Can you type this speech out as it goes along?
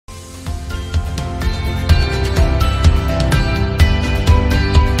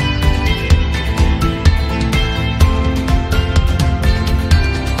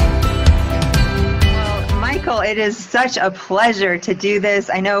it is such a pleasure to do this.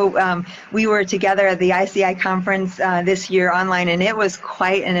 I know we were together at the ICI conference this year online, and it was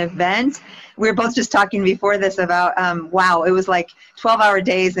quite an event. We were both just talking before this about, wow, it was like 12-hour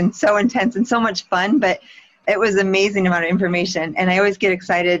days and so intense and so much fun, but it was an amazing amount of information. And I always get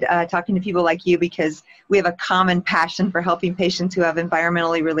excited talking to people like you because we have a common passion for helping patients who have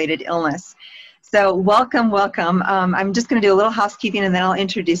environmentally related illness. So welcome, welcome. I'm just going to do a little housekeeping and then I'll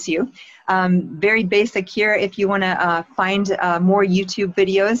introduce you. Very basic here. If you want to find more YouTube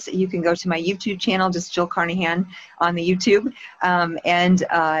videos, you can go to my YouTube channel, just Jill Carnahan on the YouTube.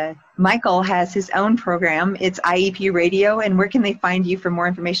 Michael has his own program. It's IEP Radio. And where can they find you for more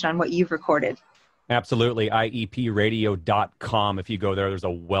information on what you've recorded? Absolutely. IEPradio.com. If you go there, there's a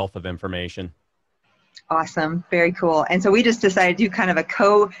wealth of information. Awesome. Very cool. And so we just decided to do kind of a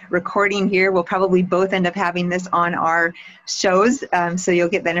co-recording here. We'll probably both end up having this on our shows. So you'll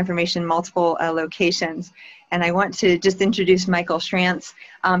get that information in multiple locations. And I want to just introduce Michael Schrantz.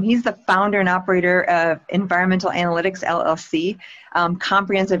 He's the founder and operator of Environmental Analytics, LLC,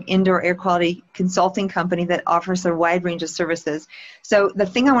 comprehensive indoor air quality consulting company that offers a wide range of services. So the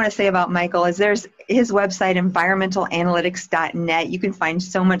thing I want to say about Michael is there's his website, environmentalanalytics.net. You can find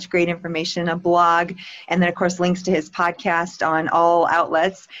so much great information, a blog, and then, of course, links to his podcast on all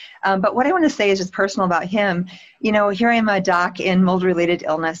outlets. But what I want to say is just personal about him. You know, here I am, a doc in mold-related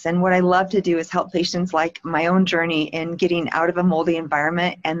illness, and what I love to do is help patients like my own journey in getting out of a moldy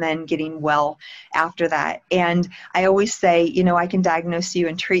environment and then getting well after that. And I always say, you know, I can diagnose you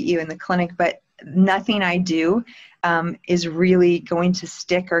and treat you in the clinic, but nothing I do is really going to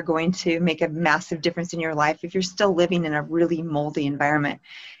stick or going to make a massive difference in your life if you're still living in a really moldy environment.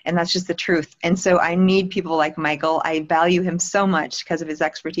 And that's just the truth. And so I need people like Michael. I value him so much because of his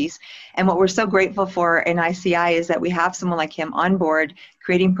expertise. And what we're so grateful for in ICI is that we have someone like him on board,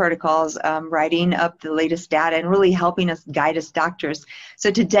 creating protocols, writing up the latest data, and really helping us guide us doctors.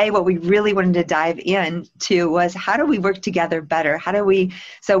 So today, what we really wanted to dive into was how do we work together better? How do we,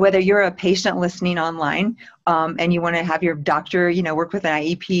 so whether you're a patient listening online and you want to have your doctor, you know, work with an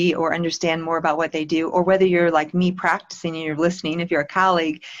IEP or understand more about what they do, or whether you're like me practicing and you're listening, if you're a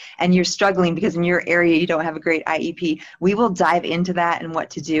colleague and you're struggling because in your area you don't have a great IEP, we will dive into that and what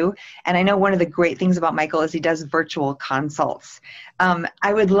to do. And I know one of the great things about Michael is he does virtual consults.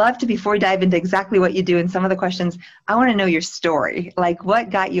 I would love to, before we dive into exactly what you do and some of the questions, I want to know your story. Like,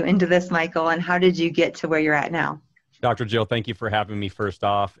 what got you into this, Michael, and how did you get to where you're at now? Dr. Jill, thank you for having me first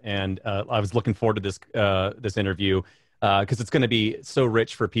off. And I was looking forward to this interview because it's going to be so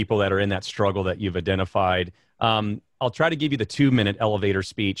rich for people that are in that struggle that you've identified. I'll try to give you the 2-minute elevator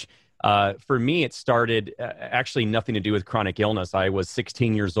speech. For me, it started actually nothing to do with chronic illness. I was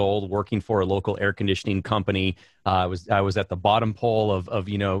 16 years old working for a local air conditioning company. I was at the bottom pole of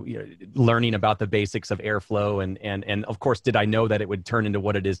learning about the basics of airflow. And of course, did I know that it would turn into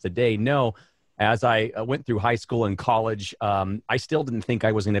what it is today? No. As I went through high school and college, I still didn't think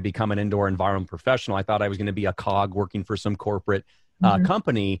I was going to become an indoor environment professional. I thought I was going to be a cog working for some corporate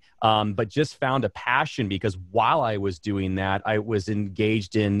company, but just found a passion because while I was doing that, I was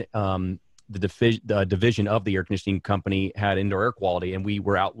engaged in the division of the air conditioning company had indoor air quality, and we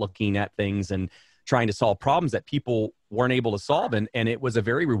were out looking at things and trying to solve problems that people weren't able to solve. And it was a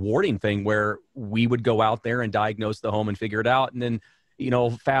very rewarding thing where we would go out there and diagnose the home and figure it out. And then,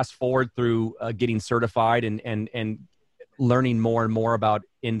 fast forward through getting certified and learning more and more about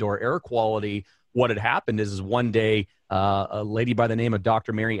indoor air quality. What had happened is one day, a lady by the name of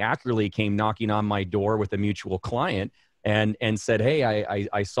Dr. Mary Ackerley came knocking on my door with a mutual client and said, "Hey,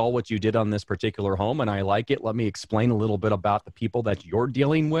 I saw what you did on this particular home and I like it. Let me explain a little bit about the people that you're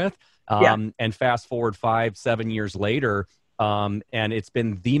dealing with." And fast forward 5-7 years later, and it's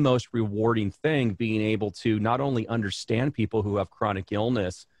been the most rewarding thing being able to not only understand people who have chronic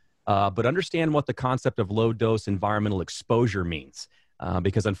illness, but understand what the concept of low dose environmental exposure means.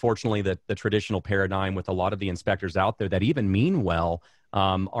 Because unfortunately, the traditional paradigm with a lot of the inspectors out there that even mean well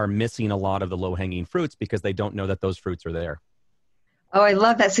are missing a lot of the low-hanging fruits because they don't know that those fruits are there. Oh, I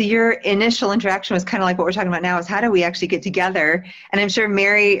love that. So your initial interaction was kind of like what we're talking about now is how do we actually get together? And I'm sure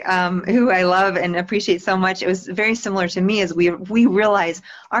Mary, who I love and appreciate so much, it was very similar to me as we realize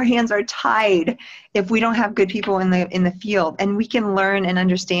our hands are tied if we don't have good people in the field, and we can learn and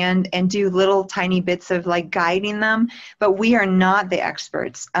understand and do little tiny bits of like guiding them, but we are not the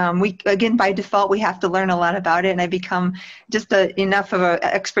experts. Again, by default, we have to learn a lot about it, and I become just enough of an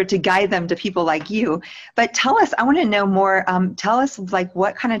expert to guide them to people like you. But tell us, I want to know more, tell us like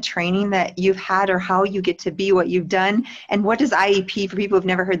what kind of training that you've had or how you get to be what you've done? And what does IEP, for people who've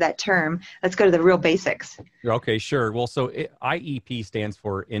never heard that term? Let's go to the real basics. Okay, sure. Well, so IEP stands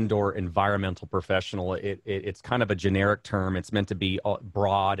for Indoor Environmental Professional. It's kind of a generic term. It's meant to be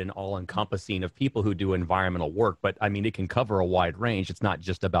broad and all-encompassing of people who do environmental work. But I mean, it can cover a wide range. It's not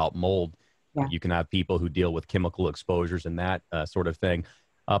just about mold. Yeah. You can have people who deal with chemical exposures and that sort of thing.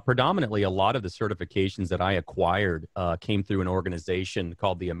 Predominantly, a lot of the certifications that I acquired came through an organization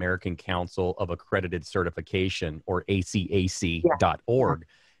called the American Council of Accredited Certification, or ACAC.org.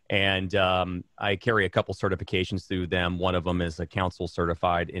 And I carry a couple certifications through them. One of them is a council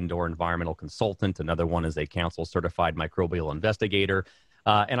certified indoor environmental consultant. Another one is a council certified microbial investigator.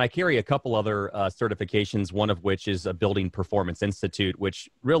 And I carry a couple other certifications, one of which is a Building Performance Institute, which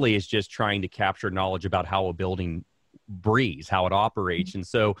really is just trying to capture knowledge about how a building breathes, how it operates. And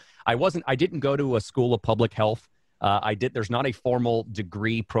so I didn't go to a school of public health. There's not a formal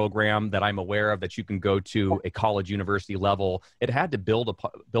degree program that I'm aware of that you can go to a college, university level. It had to build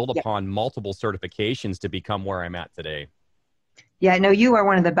upon multiple certifications to become where I'm at today. Yeah, no, you are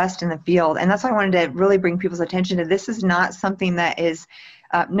one of the best in the field. And that's why I wanted to really bring people's attention to this. Is not something that is,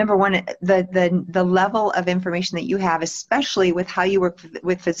 number one, the level of information that you have, especially with how you work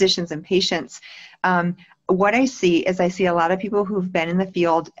with physicians and patients. What I see is a lot of people who've been in the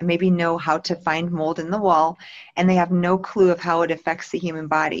field and maybe know how to find mold in the wall, and they have no clue of how it affects the human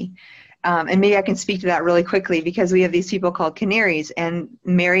body. And maybe I can speak to that really quickly, because we have these people called canaries, and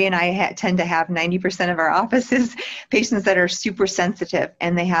Mary and I tend to have 90% of our offices patients that are super sensitive,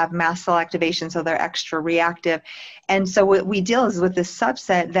 and they have mast cell activation, so they're extra reactive. And so what we deal is with this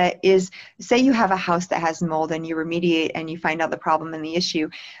subset that is, say you have a house that has mold and you remediate and you find out the problem and the issue.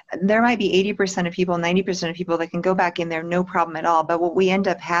 There might be 80% of people, 90% of people that can go back in there, no problem at all. But what we end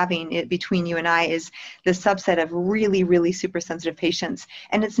up having between you and I is the subset of really, really super sensitive patients.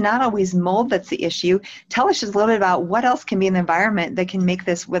 And it's not always mold that's the issue. Tell us just a little bit about what else can be in the environment that can make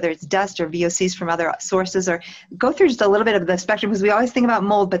this, whether it's dust or VOCs from other sources, or go through just a little bit of the spectrum, because we always think about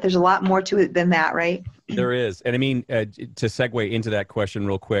mold, but there's a lot more to it than that, right? There is. And I mean, to segue into that question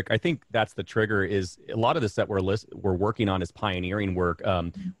real quick, I think that's the trigger. Is a lot of this that we're working on is pioneering work.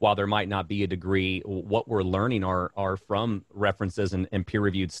 While there might not be a degree, what we're learning are from references and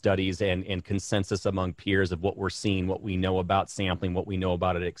peer-reviewed studies and consensus among peers of what we're seeing, what we know about sampling, what we know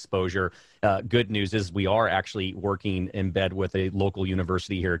about it exposure. Good news is we are actually working in bed with a local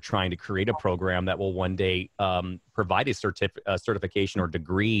university here, trying to create a program that will one day provide a certification or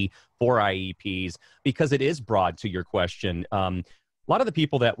degree for IEPs, because it is broad, to your question. A lot of the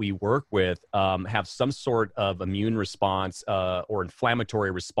people that we work with have some sort of immune response or inflammatory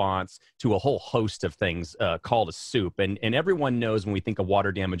response to a whole host of things called a soup. And everyone knows when we think of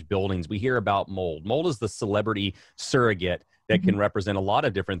water damaged buildings, we hear about mold. Mold is the celebrity surrogate that can represent a lot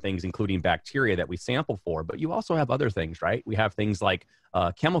of different things, including bacteria that we sample for. But you also have other things, right? We have things like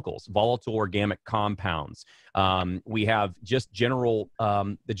chemicals, volatile organic compounds. We have just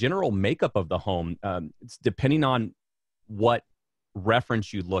the general makeup of the home. It's depending on what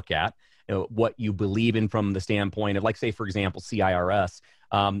reference you look at, what you believe in from the standpoint of, like, say, for example, CIRS.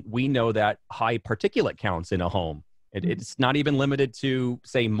 We know that high particulate counts in a home. It's not even limited to,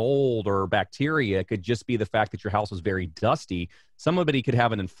 say, mold or bacteria. It could just be the fact that your house was very dusty. Somebody could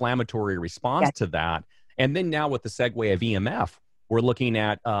have an inflammatory response to that. And then now with the segue of EMF, we're looking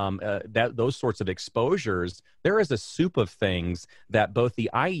at those sorts of exposures. There is a soup of things that both the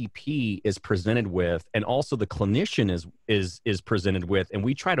IEP is presented with and also the clinician is presented with. And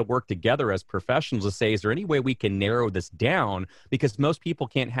we try to work together as professionals to say, is there any way we can narrow this down? Because most people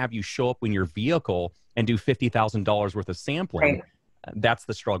can't have you show up in your vehicle and do $50,000 worth of sampling. Right. That's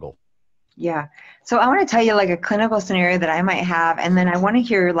the struggle. Yeah. So I want to tell you like a clinical scenario that I might have, and then I want to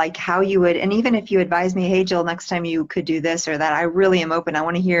hear like how you would, and even if you advise me, hey, Jill, next time you could do this or that, I really am open. I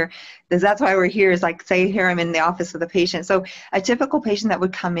want to hear, because that's why we're here, is like, say here I'm in the office with a patient. So a typical patient that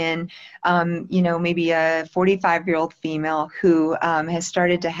would come in, maybe a 45-year-old female who has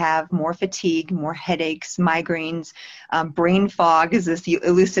started to have more fatigue, more headaches, migraines, brain fog is this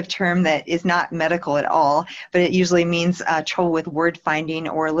elusive term that is not medical at all, but it usually means trouble with word finding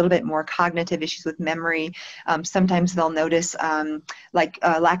or a little bit more cognitive issues with memory. Sometimes they'll notice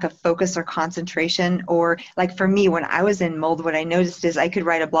lack of focus or concentration, or like for me, when I was in mold, what I noticed is I could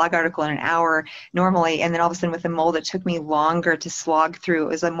write a blog article in an hour normally, and then all of a sudden with the mold, it took me longer to slog through. It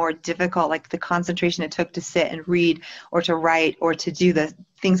was a more difficult, like the concentration it took to sit and read or to write or to do the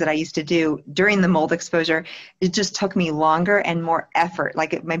things that I used to do during the mold exposure, it just took me longer and more effort.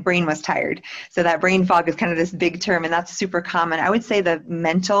 Like my brain was tired. So that brain fog is kind of this big term, and that's super common. I would say the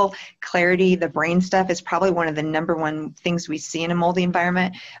mental clarity, the brain stuff is probably one of the number one things we see in a moldy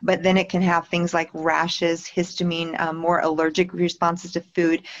environment. But then it can have things like rashes, histamine, more allergic responses to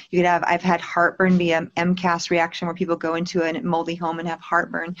food. You could have, I've had heartburn be an MCAS reaction where people go into a moldy home and have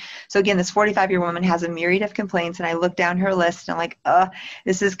heartburn. So again, this 45-year woman has a myriad of complaints, and I look down her list and I'm like,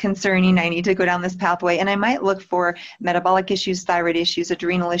 this is concerning. I need to go down this pathway. And I might look for metabolic issues, thyroid issues,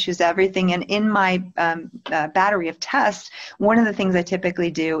 adrenal issues, everything. And in my battery of tests, one of the things I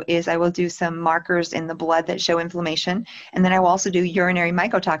typically do is I will do some markers in the blood that show inflammation. And then I will also do urinary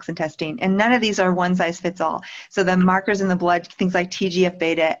mycotoxin testing. And none of these are one size fits all. So the markers in the blood, things like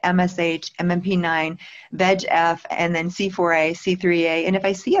TGF-beta, MSH, MMP9, VEGF, and then C4A, C3A. And if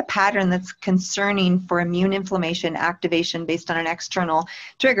I see a pattern that's concerning for immune inflammation activation based on an external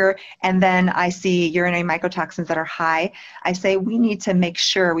trigger, and then I see urinary mycotoxins that are high, I say we need to make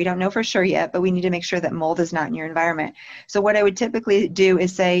sure, we don't know for sure yet, but we need to make sure that mold is not in your environment. So what I would typically do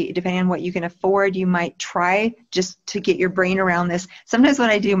is say, depending on what you can afford, you might try just to get your brain around this. Sometimes what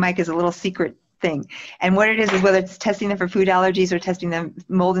I do, Mike, is a little secret thing. And what it is whether it's testing them for food allergies or testing them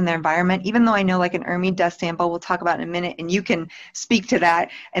mold in their environment, even though I know like an ERMI dust sample, we'll talk about in a minute, and you can speak to that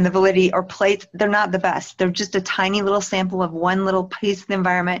and the validity, or plates, they're not the best. They're just a tiny little sample of one little piece of the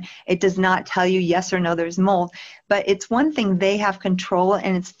environment. It does not tell you yes or no there's mold, but it's one thing they have control,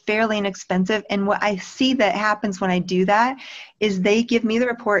 and it's fairly inexpensive. And what I see that happens when I do that is they give me the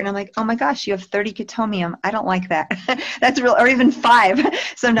report and I'm like, oh my gosh, you have 30 chitomium. I don't like that. That's real, or even 5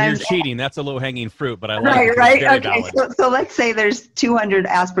 sometimes. You're cheating. That's a low-hanging fruit, but I like it. Right. Okay. So let's say there's 200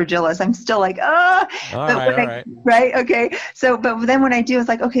 aspergillus. I'm still like, all right. Okay. So, but then when I do, it's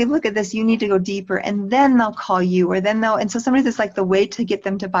like, okay, look at this. You need to go deeper, and then they'll call you, or then and so sometimes it's like the way to get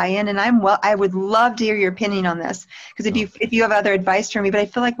them to buy in. And I would love to hear your opinion on this, because if you have other advice for me, but I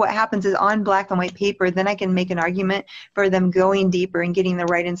feel like what happens is on black and white paper, then I can make an argument for them going deeper and getting the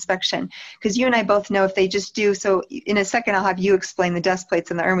right inspection. Because you and I both know if they just do, so in a second I'll have you explain the dust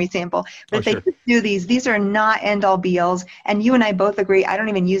plates and the ERMI sample, but if they just do these are not end-all be-alls, and you and I both agree, I don't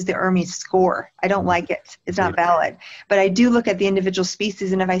even use the ERMI score. I don't like it. It's not valid. But I do look at the individual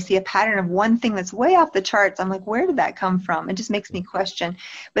species, and if I see a pattern of one thing that's way off the charts, I'm like, where did that come from? It just makes me question.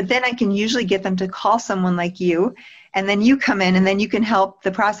 But then I can usually get them to call someone like you, and then you come in and then you can help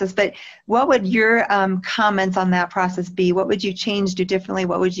the process. But what would your comments on that process be? What would you change, do differently?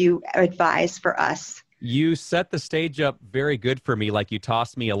 What would you advise for us? You set the stage up very good for me, like you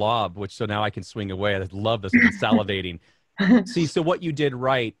tossed me a lob, which so now I can swing away. I love this. I'm salivating. See, so what you did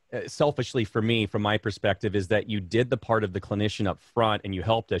right, selfishly for me, from my perspective, is that you did the part of the clinician up front and you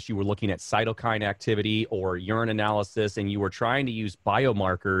helped us. You were looking at cytokine activity or urine analysis, and you were trying to use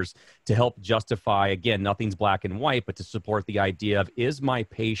biomarkers to help justify, again, nothing's black and white, but to support the idea of, is my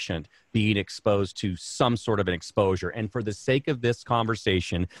patient being exposed to some sort of an exposure? And for the sake of this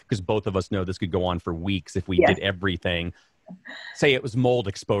conversation, because both of us know this could go on for weeks if we did everything, say it was mold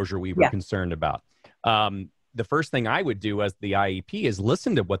exposure we were concerned about. The first thing I would do as the IEP is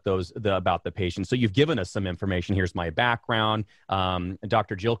listen to what about the patient. So you've given us some information. Here's my background.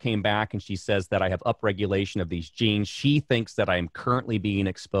 Dr. Jill came back and she says that I have upregulation of these genes. She thinks that I am currently being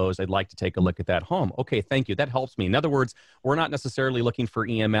exposed. I'd like to take a look at that home. Okay, thank you. That helps me. In other words, we're not necessarily looking for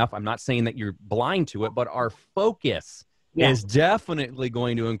EMF. I'm not saying that you're blind to it, but our focus is definitely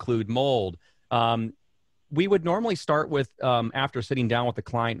going to include mold. We would normally start with, after sitting down with the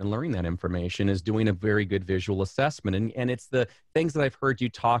client and learning that information, is doing a very good visual assessment. And it's the things that I've heard you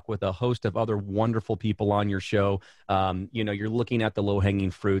talk with a host of other wonderful people on your show. You're looking at the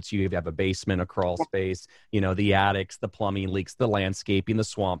low-hanging fruits. You have a basement, a crawl space, the attics, the plumbing leaks, the landscaping, the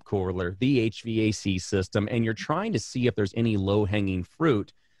swamp cooler, the HVAC system, and you're trying to see if there's any low-hanging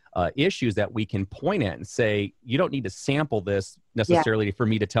fruit issues that we can point at and say, you don't need to sample this necessarily for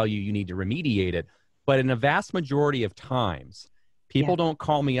me to tell you need to remediate it. But in a vast majority of times, people don't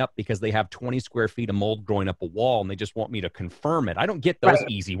call me up because they have 20 square feet of mold growing up a wall and they just want me to confirm it. I don't get those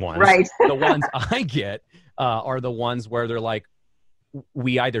easy ones. The ones I get are the ones where they're like,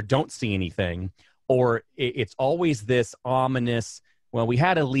 we either don't see anything, or it's always this ominous, well, we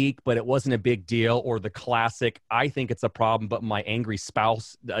had a leak, but it wasn't a big deal, or the classic, I think it's a problem, but my angry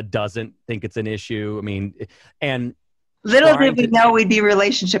spouse doesn't think it's an issue. I mean, and little did we know we'd be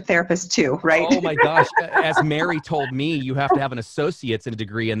relationship therapists too, right? Oh my gosh. As Mary told me, you have to have an associate's and a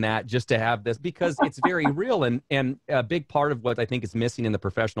degree in that just to have this, because it's very real. And a big part of what I think is missing in the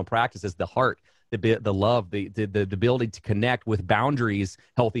professional practice is the heart, the love, the ability to connect with boundaries,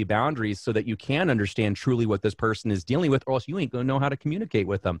 healthy boundaries, so that you can understand truly what this person is dealing with, or else you ain't gonna know how to communicate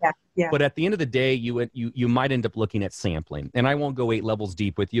with them. Yeah, yeah. But at the end of the day, you might end up looking at sampling, and I won't go 8 levels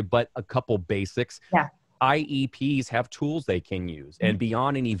deep with you, but a couple basics. Yeah. IEPs have tools they can use, and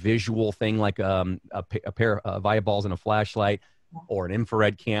beyond any visual thing like a pair of eyeballs and a flashlight, or an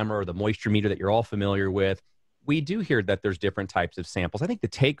infrared camera, or the moisture meter that you're all familiar with, we do hear that there's different types of samples. I think the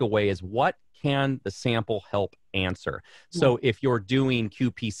takeaway is, what can the sample help answer? So if you're doing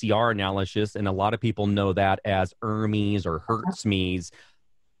qPCR analysis, and a lot of people know that as ERMIs or HERTSMIs,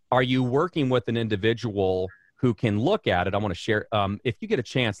 are you working with an individual who can look at it? I want to share, if you get a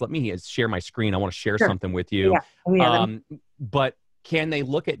chance, let me share my screen. I want to share something with you. But can they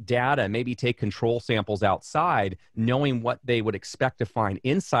look at data, maybe take control samples outside, knowing what they would expect to find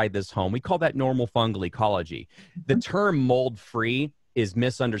inside this home? We call that normal fungal ecology. The term mold-free is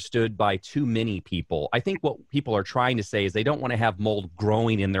misunderstood by too many people. I think what people are trying to say is they don't want to have mold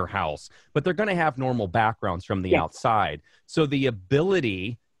growing in their house, but they're going to have normal backgrounds from the outside. So the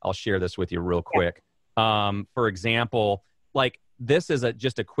ability, I'll share this with you real quick. For example, like this is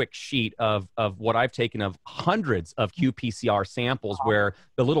just a quick sheet of what I've taken of hundreds of qPCR samples, where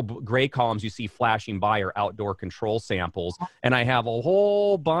the little gray columns you see flashing by are outdoor control samples. And I have a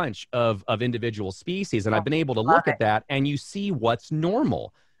whole bunch of individual species, and I've been able to look at that, and you see what's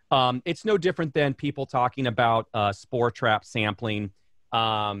normal. It's no different than people talking about spore trap sampling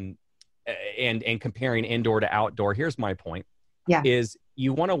and comparing indoor to outdoor. Here's my point. Is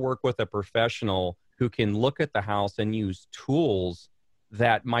you want to work with a professional who can look at the house and use tools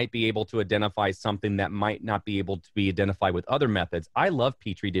that might be able to identify something that might not be able to be identified with other methods. I love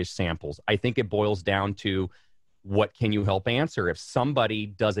Petri dish samples. I think it boils down to, what can you help answer? If somebody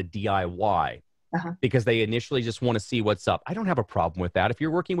does a DIY because they initially just want to see what's up, I don't have a problem with that. If you're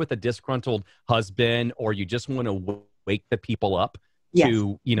working with a disgruntled husband, or you just want to wake the people up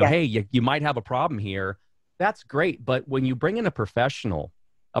to, hey, you might have a problem here, that's great. But when you bring in a professional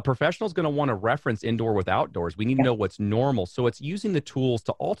is going to want to reference indoor with outdoors. We need to know what's normal. So it's using the tools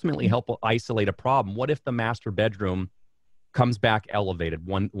to ultimately help isolate a problem. What if the master bedroom comes back elevated?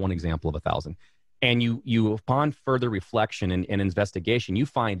 One example of 1,000. And you upon further reflection and investigation, you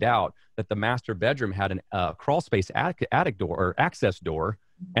find out that the master bedroom had a crawl space attic door or access door,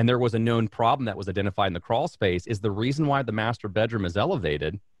 and there was a known problem that was identified in the crawl space. Is the reason why the master bedroom is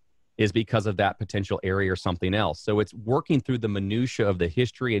elevated is because of that potential area or something else. So it's working through the minutia of the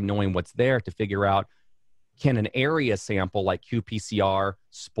history and knowing what's there to figure out, can an area sample like qPCR,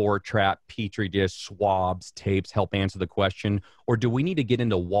 spore trap, Petri dish, swabs, tapes help answer the question? Or do we need to get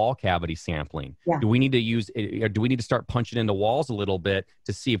into wall cavity sampling? Do we need to start punching into walls a little bit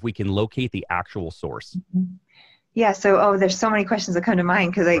to see if we can locate the actual source? Yeah, so there's so many questions that come to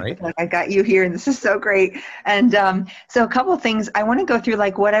mind, because I got you here, and this is so great. And so a couple of things I want to go through,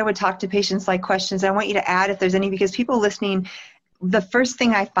 like what I would talk to patients, like questions I want you to add if there's any, because people listening, the first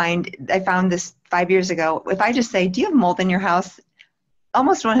thing I found this 5 years ago, if I just say, do you have mold in your house?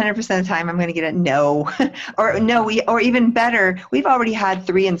 Almost 100% of the time I'm going to get a no, or no, or even better, we've already had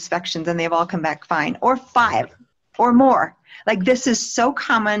 3 inspections and they've all come back fine, or 5 or more. Like, this is so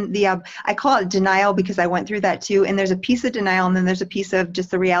common. I call it denial, because I went through that too. And there's a piece of denial, and then there's a piece of just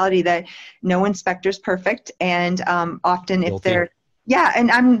the reality that no inspector's perfect. And often if they're,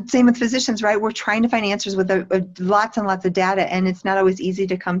 and I'm same with physicians, right? We're trying to find answers with lots and lots of data, and it's not always easy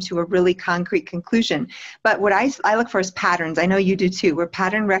to come to a really concrete conclusion. But what I look for is patterns. I know you do too. We're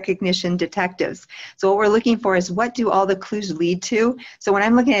pattern recognition detectives. So what we're looking for is, what do all the clues lead to? So when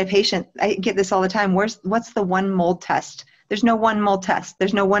I'm looking at a patient, I get this all the time. What's the one mold test? There's no one mold test.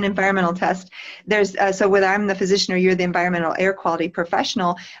 There's no one environmental test. There's so whether I'm the physician or you're the environmental air quality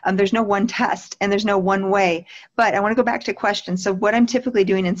professional, there's no one test and there's no one way. But I want to go back to questions. So what I'm typically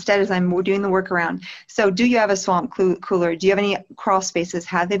doing instead is we're doing the workaround. So do you have a swamp cooler? Do you have any crawl spaces?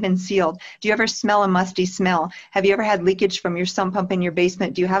 Have they been sealed? Do you ever smell a musty smell? Have you ever had leakage from your sump pump in your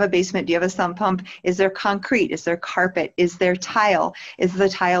basement? Do you have a basement? Do you have a sump pump? Is there concrete? Is there carpet? Is there tile? Is the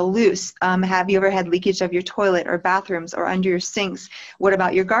tile loose? Have you ever had leakage of your toilet or bathrooms or under your sinks? What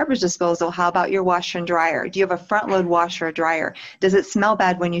about your garbage disposal? How about your washer and dryer? Do you have a front load washer or dryer? Does it smell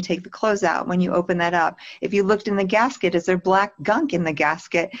bad when you take the clothes out, when you open that up? If you looked in the gasket, is there black gunk in the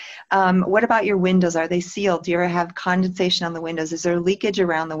gasket? What about your windows? Are they sealed? Do you ever have condensation on the windows? Is there leakage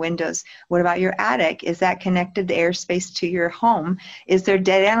around the windows? What about your attic? Is that connected to airspace to your home? Is there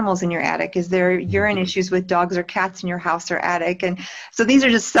dead animals in your attic? Is there urine issues with dogs or cats in your house or attic? And so these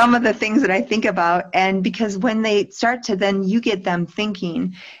are just some of the things that I think about. And because when they start to then then you get them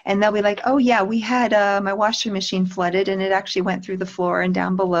thinking, and they'll be like, oh yeah, we had my washing machine flooded and it actually went through the floor and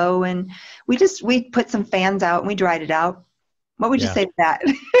down below, and we put some fans out and we dried it out. What would you say to that?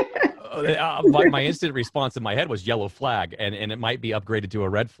 My instant response in my head was yellow flag, and it might be upgraded to a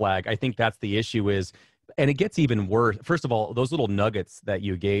red flag. I think that's the issue is, and it gets even worse. First of all, those little nuggets that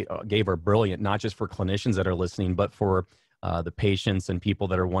you gave are brilliant, not just for clinicians that are listening, but for the patients and people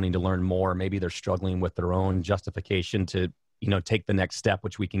that are wanting to learn more. Maybe they're struggling with their own justification to, take the next step,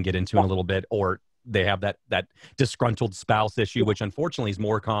 which we can get into in a little bit, or they have that disgruntled spouse issue, which unfortunately is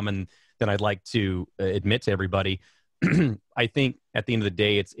more common than I'd like to admit to everybody. I think at the end of the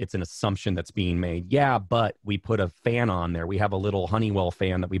day, it's an assumption that's being made. Yeah, but we put a fan on there. We have a little Honeywell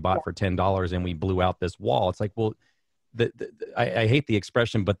fan that we bought for $10 and we blew out this wall. It's like, well, I hate the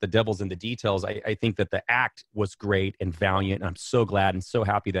expression, but the devil's in the details. I think that the act was great and valiant. And I'm so glad and so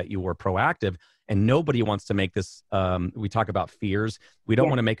happy that you were proactive. And nobody wants to make this, we talk about fears. We don't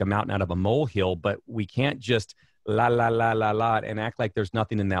want to make a mountain out of a molehill, but we can't just la, la, la, la, la, and act like there's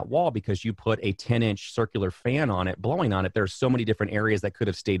nothing in that wall because you put a 10-inch circular fan on it, blowing on it. There's so many different areas that could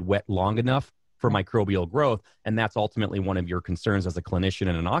have stayed wet long enough for microbial growth. And that's ultimately one of your concerns as a clinician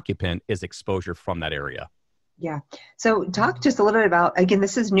and an occupant is exposure from that area. Yeah. So talk just a little bit about, again,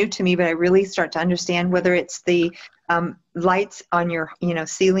 this is new to me, but I really start to understand whether it's the lights on your,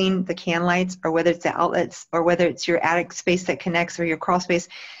 ceiling, the can lights, or whether it's the outlets, or whether it's your attic space that connects or your crawl space.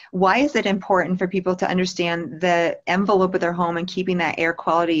 Why is it important for people to understand the envelope of their home and keeping that air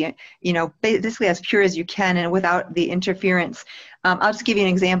quality, basically as pure as you can and without the interference? I'll just give you an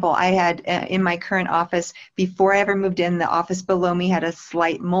example. I had in my current office, before I ever moved in, the office below me had a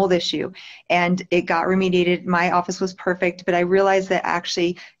slight mold issue and it got remediated. My office was perfect, but I realized that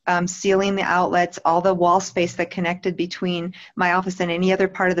actually sealing the outlets, all the wall space that connected between my office and any other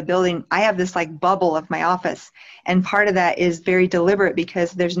part of the building, I have this like bubble of my office. And part of that is very deliberate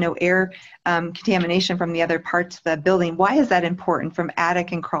because there's no air contamination from the other parts of the building. Why is that important from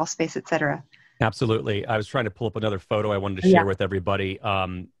attic and crawl space, et cetera? Absolutely. I was trying to pull up another photo I wanted to share with everybody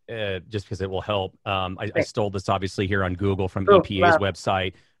just because it will help. I stole this obviously here on Google from EPA's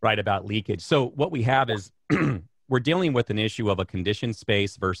website, right, about leakage. So what we have is we're dealing with an issue of a conditioned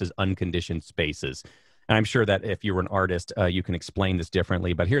space versus unconditioned spaces. And I'm sure that if you were an artist, you can explain this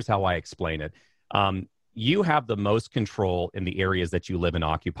differently, but here's how I explain it. You have the most control in the areas that you live and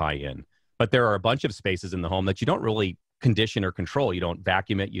occupy in, but there are a bunch of spaces in the home that you don't really condition or control. You don't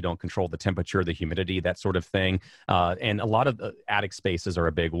vacuum it. You don't control the temperature, the humidity, that sort of thing. And a lot of the attic spaces are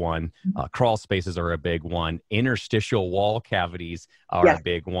a big one. Crawl spaces are a big one. Interstitial wall cavities are a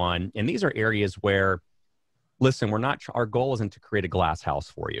big one. And these are areas where, listen, our goal isn't to create a glass house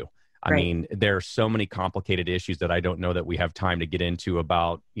for you. I mean, there are so many complicated issues that I don't know that we have time to get into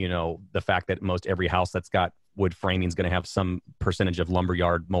about, the fact that most every house that's got wood framing is going to have some percentage of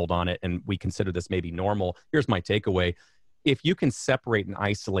lumberyard mold on it. And we consider this maybe normal. Here's my takeaway. If you can separate and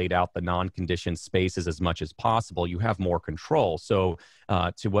isolate out the non-conditioned spaces as much as possible, you have more control. So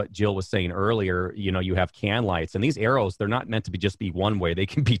to what Jill was saying earlier, you have can lights, and these arrows, they're not meant to be just be one way. They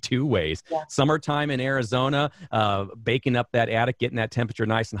can be two ways. Yeah. Summertime in Arizona, baking up that attic, getting that temperature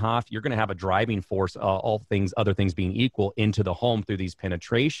nice and hot, you're going to have a driving force, other things being equal, into the home through these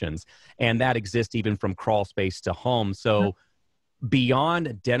penetrations. And that exists even from crawl space to home. So beyond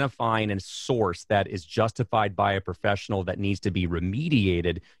identifying a source that is justified by a professional that needs to be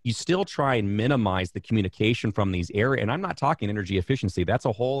remediated, you still try and minimize the communication from these areas. And I'm not talking energy efficiency. That's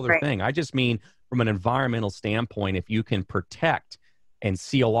a whole other thing. I just mean from an environmental standpoint, if you can protect and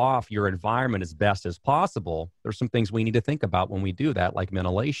seal off your environment as best as possible, there's some things we need to think about when we do that, like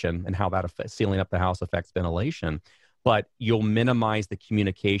ventilation and how that sealing up the house affects ventilation. But you'll minimize the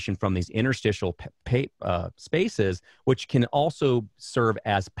communication from these interstitial spaces, which can also serve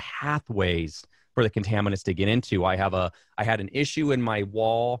as pathways for the contaminants to get into. I had an issue in my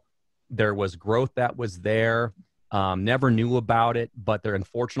wall. There was growth that was there. Never knew about it, but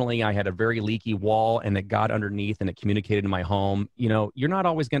unfortunately, I had a very leaky wall, and it got underneath, and it communicated in my home. You're not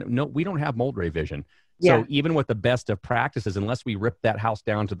always going to know. We don't have mold ray vision. So even with the best of practices, unless we rip that house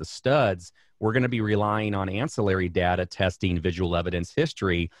down to the studs, we're going to be relying on ancillary data, testing, visual evidence,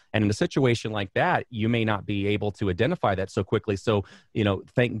 history. And in a situation like that, you may not be able to identify that so quickly. So,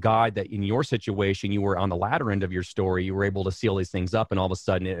 thank God that in your situation, you were on the latter end of your story. You were able to seal these things up, and all of a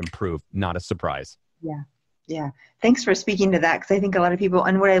sudden it improved. Not a surprise. Yeah. Yeah. Thanks for speaking to that, because I think a lot of people,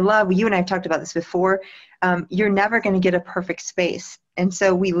 and what I love, you and I have talked about this before, you're never going to get a perfect space. And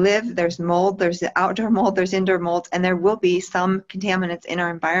so there's mold, there's the outdoor mold, there's indoor mold, and there will be some contaminants in our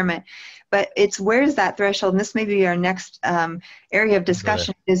environment. but it's where's that threshold? And this may be our next area of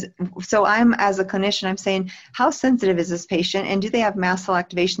discussion is, so I'm, as a clinician, I'm saying, how sensitive is this patient, and do they have mast cell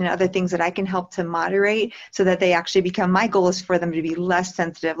activation and other things that I can help to moderate so that they actually become, my goal is for them to be less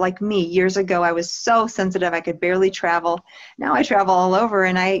sensitive. Like me, years ago, I was so sensitive, I could barely travel. Now I travel all over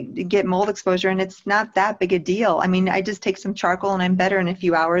and I get mold exposure, and it's not that big a deal. I mean, I just take some charcoal and I'm better in a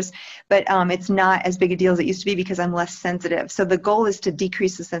few hours, but it's not as big a deal as it used to be because I'm less sensitive. So the goal is to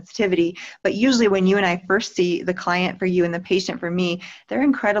decrease the sensitivity, but usually when you and I first see the client for you and the patient for me, they're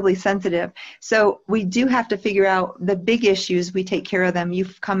incredibly sensitive. So we do have to figure out the big issues. We take care of them. You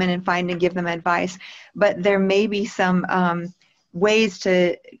come in and find and give them advice, but there may be some ways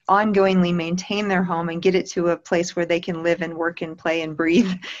to ongoingly maintain their home and get it to a place where they can live and work and play and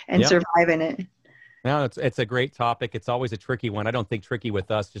breathe and survive in it. No, it's a great topic. It's always a tricky one. I don't think tricky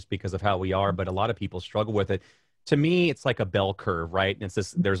with us just because of how we are, but a lot of people struggle with it. To me, it's like a bell curve, right? And it's this,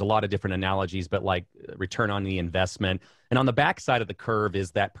 there's a lot of different analogies, but like return on the investment. And on the back side of the curve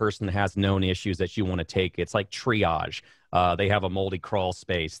is that person that has known issues that you want to take. It's like triage. They have a moldy crawl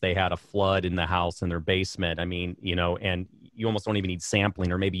space. They had a flood in the house in their basement. I mean, you know, and you almost don't even need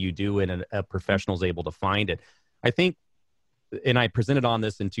sampling, or maybe you do and a professional is able to find it. I think, and I presented on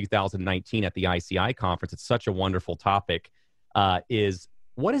this in 2019 at the ICI conference, it's such a wonderful topic, is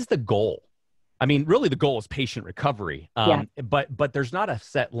what is the goal? I mean, really the goal is patient recovery, but there's not a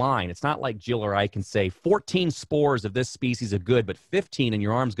set line. It's not like Jill or I can say 14 spores of this species are good, but 15 and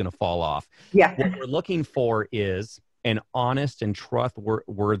your arm's going to fall off. Yeah. What we're looking for is an honest and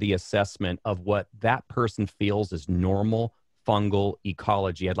trustworthy assessment of what that person feels is normal fungal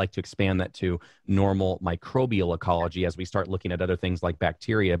ecology. I'd like to expand that to normal microbial ecology as we start looking at other things like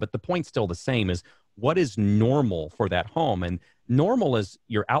bacteria. But the point's still the same, is what is normal for that home? And normal is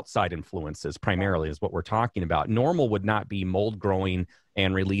your outside influences primarily is what we're talking about. Normal would not be mold growing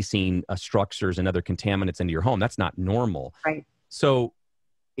and releasing structures and other contaminants into your home. That's not normal. Right. So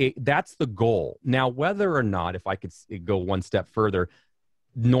that's the goal. Now, whether or not, if I could go one step further,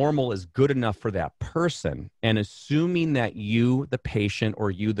 normal is good enough for that person, and assuming that you, the patient, or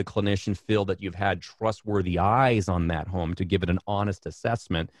you, the clinician, feel that you've had trustworthy eyes on that home to give it an honest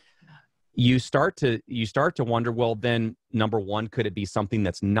assessment, you start to wonder, well, then number one, could it be something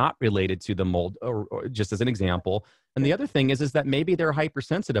that's not related to the mold, or just as an example? And the other thing is that maybe they're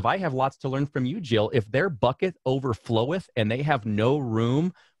hypersensitive. I have lots to learn from you, Jill. If their bucket overfloweth and they have no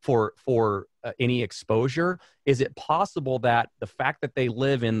room for any exposure, is it possible that the fact that they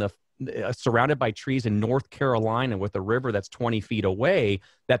live in the surrounded by trees in North Carolina with a river that's 20 feet away,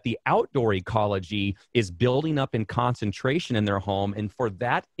 that the outdoor ecology is building up in concentration in their home? And for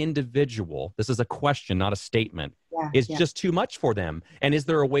that individual, this is a question, not a statement, is just too much for them. And is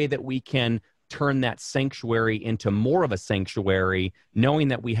there a way that we can turn that sanctuary into more of a sanctuary, knowing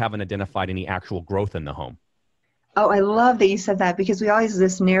that we haven't identified any actual growth in the home? Oh, I love that you said that, because we always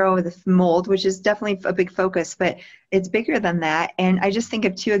this narrow the mold, which is definitely a big focus, but it's bigger than that. And I just think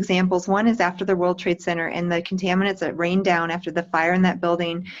of two examples. One is after the World Trade Center and the contaminants that rained down after the fire in that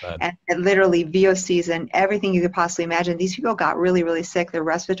building, and literally VOCs and everything you could possibly imagine. These people got really, really sick. Their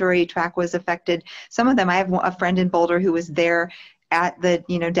respiratory tract was affected. Some of them, I have a friend in Boulder who was there at the,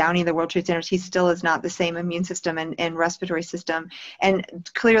 Downey, the World Trade Centers. He still is not the same immune system and respiratory system. And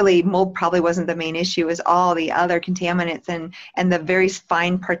clearly mold probably wasn't the main issue, it was all the other contaminants and the very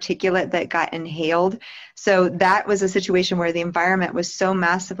fine particulate that got inhaled. So that was a situation where the environment was so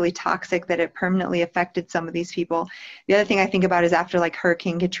massively toxic that it permanently affected some of these people. The other thing I think about is after like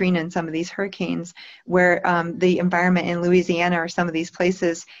Hurricane Katrina and some of these hurricanes, where the environment in Louisiana or some of these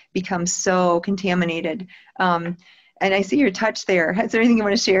places becomes so contaminated. And I see your touch there. Is there anything you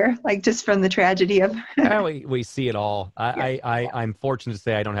want to share, like just from the tragedy of? We see it all. I'm fortunate to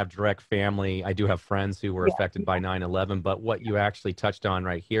say I don't have direct family. I do have friends who were affected by 9/11, but what you actually touched on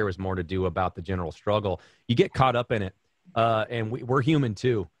right here was more to do about the general struggle. You get caught up in it, and we're human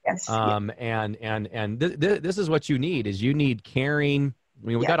too. Yes. And this is what you need, is you need caring. I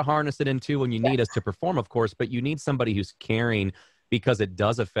mean, we got to harness it in too when you need us to perform, of course, but you need somebody who's caring, because it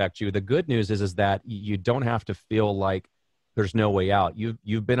does affect you. The good news is that you don't have to feel like there's no way out.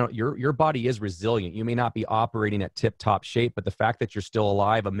 Your body is resilient. You may not be operating at tip-top shape, but the fact that you're still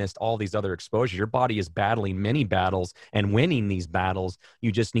alive amidst all these other exposures, your body is battling many battles and winning these battles.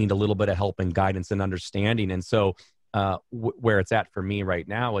 You just need a little bit of help and guidance and understanding. And so where it's at for me right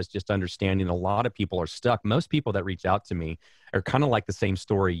now is just understanding a lot of people are stuck. Most people that reach out to me are kind of like the same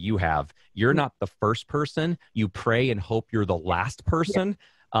story you have. You're not the first person. You pray and hope you're the last person.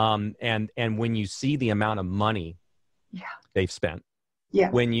 And when you see the amount of money they've spent,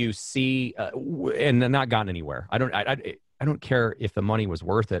 when you see, and they're not gotten anywhere. I don't care if the money was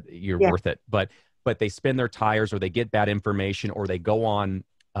worth it, you're Yeah. worth it. But they spin their tires, or they get bad information, or they go on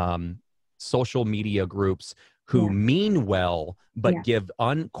social media groups who Yeah. mean well, but Yeah. give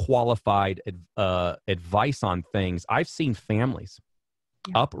unqualified advice on things. I've seen families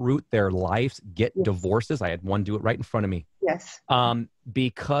uproot their lives, get Yes. divorces. I had one do it right in front of me. Yes.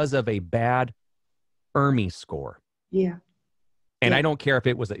 Because of a bad ERMI score. Yeah. And Yeah. I don't care if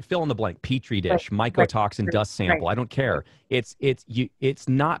it was a fill in the blank Petri dish, Right. mycotoxin Right. dust sample. Right. I don't care. It's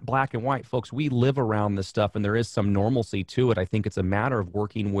not black and white, folks. We live around this stuff, and there is some normalcy to it. I think it's a matter of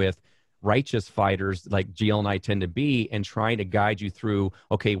working with righteous fighters like Jill and I tend to be, and trying to guide you through,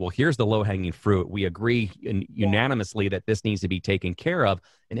 okay, well, here's the low-hanging fruit. We agree unanimously that this needs to be taken care of.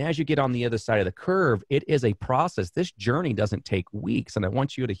 And as you get on the other side of the curve, it is a process. This journey doesn't take weeks. And I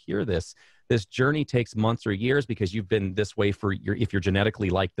want you to hear this. This journey takes months or years, because you've been this way if you're genetically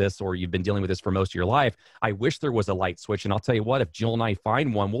like this, or you've been dealing with this for most of your life. I wish there was a light switch. And I'll tell you what, if Jill and I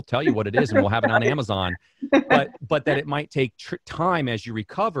find one, we'll tell you what it is, and we'll have it on Amazon. But that it might take time as you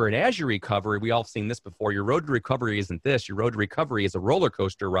recover. And as you recover, we all seen this before. Your road to recovery isn't this. Your road to recovery is a roller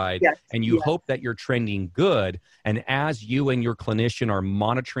coaster ride. Yes. And you hope that you're trending good. And as you and your clinician are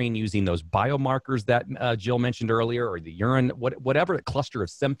monitoring using those biomarkers that Jill mentioned earlier, or the urine, whatever the cluster of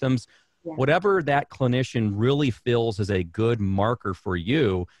symptoms, whatever that clinician really feels is a good marker for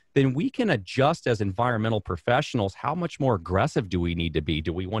you, then we can adjust as environmental professionals. How much more aggressive do we need to be?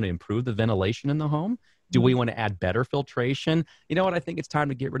 Do we want to improve the ventilation in the home? Do we want to add better filtration? You know what? I think it's time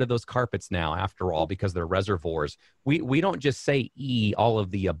to get rid of those carpets now, after all, because they're reservoirs. We don't just say all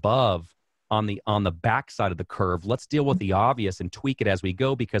of the above on the backside of the curve. Let's deal with the obvious and tweak it as we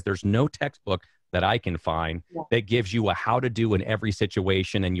go, because there's no textbook that I can find that gives you a how to do in every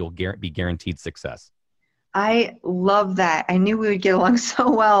situation, and you'll be guaranteed success. I love that. I knew we would get along so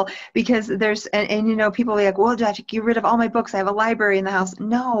well, because there's, and you know, people are like, well, do I have to get rid of all my books? I have a library in the house.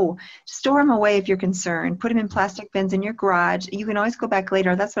 No, store them away if you're concerned. Put them in plastic bins in your garage. You can always go back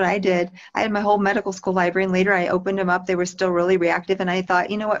later. That's what I did. I had my whole medical school library, and later I opened them up. They were still really reactive. And I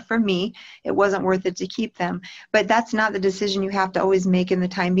thought, you know what, for me, it wasn't worth it to keep them. But that's not the decision you have to always make in the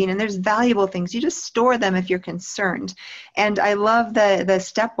time being. And there's valuable things. You just store them if you're concerned. And I love the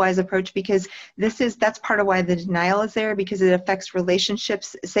stepwise approach, because that's part of why the denial is there, because it affects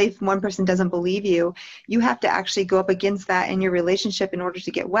relationships. Say if one person doesn't believe you, you have to actually go up against that in your relationship in order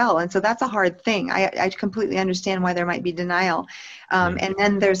to get well. And so that's a hard thing. I completely understand why there might be denial. And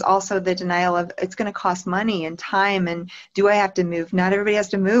then there's also the denial of, it's going to cost money and time, and do I have to move? Not everybody has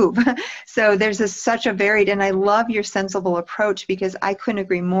to move. So there's such a varied, and I love your sensible approach, because I couldn't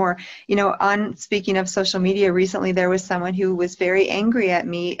agree more. You know, speaking of social media, recently there was someone who was very angry at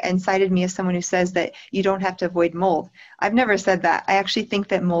me and cited me as someone who says that you don't have to avoid mold. I've never said that. I actually think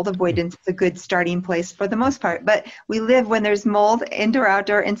that mold avoidance is a good starting place for the most part, but we live when there's mold, indoor,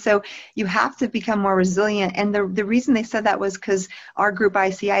 outdoor, and so you have to become more resilient. And the reason they said that was because our group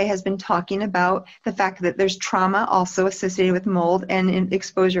ICI has been talking about the fact that there's trauma also associated with mold and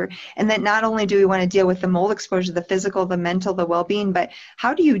exposure, and that not only do we want to deal with the mold exposure, the physical, the mental, the well-being, but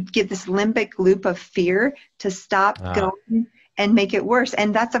how do you get this limbic loop of fear to stop going and make it worse?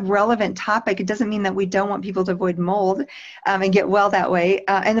 And that's a relevant topic. It doesn't mean that we don't want people to avoid mold and get well that way.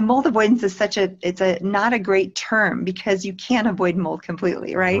 And the mold avoidance is not a great term, because you can't avoid mold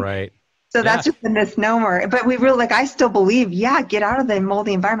completely, right? Right. So that's just a misnomer. But we really, I still believe, get out of the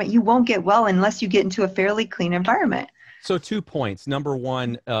moldy environment. You won't get well unless you get into a fairly clean environment. So 2 points. Number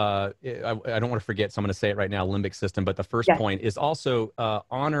one, I don't want to forget, so I'm going to say it right now, limbic system. But the first point is also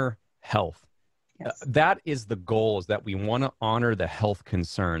honor health. Yes. That is the goal, is that we want to honor the health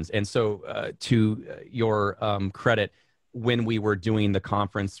concerns. And so to your credit, when we were doing the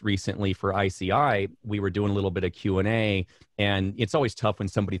conference recently for ICI, we were doing a little bit of Q&A, and it's always tough when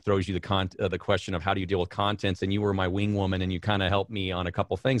somebody throws you the question of how do you deal with contents, and you were my wing woman, and you kind of helped me on a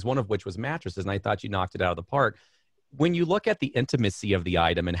couple things, one of which was mattresses, and I thought you knocked it out of the park. When you look at the intimacy of the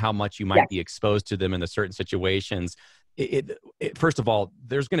item and how much you might be exposed to them in the certain situations, first of all,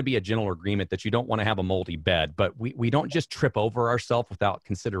 there's going to be a general agreement that you don't want to have a moldy bed, but we don't just trip over ourselves without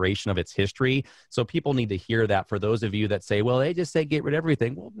consideration of its history. So people need to hear that. For those of you that say, well, they just say get rid of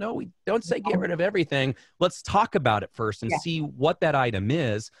everything. Well, no, we don't say get rid of everything. Let's talk about it first and see what that item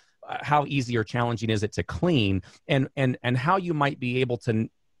is, how easy or challenging is it to clean, and how you might be able to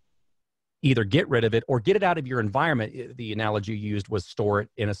either get rid of it or get it out of your environment. The analogy you used was store it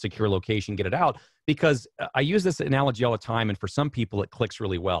in a secure location, get it out. Because I use this analogy all the time, and for some people it clicks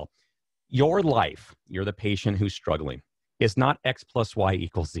really well. Your life, you're the patient who's struggling, is not X plus Y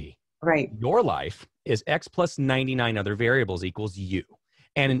equals Z. Right. Your life is X plus 99 other variables equals you.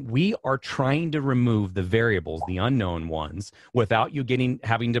 And we are trying to remove the variables, the unknown ones, without you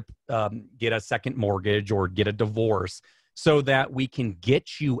having to get a second mortgage or get a divorce, so that we can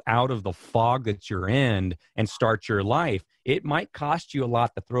get you out of the fog that you're in and start your life. It might cost you a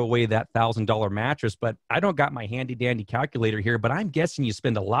lot to throw away that $1,000 mattress, but I don't got my handy dandy calculator here, but I'm guessing you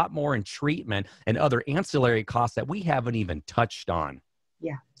spend a lot more in treatment and other ancillary costs that we haven't even touched on.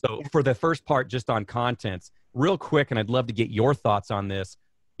 Yeah. So for the first part, just on contents, real quick, and I'd love to get your thoughts on this,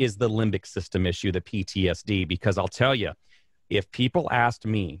 is the limbic system issue, the PTSD, because I'll tell you, if people asked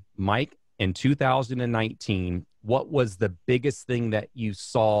me, Mike, in 2019, what was the biggest thing that you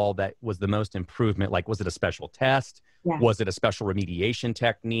saw that was the most improvement? Like, was it a special test? Yeah. Was it a special remediation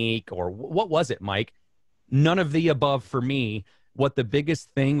technique? Or what was it, Mike? None of the above for me. What the biggest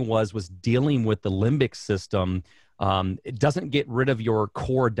thing was dealing with the limbic system. It doesn't get rid of your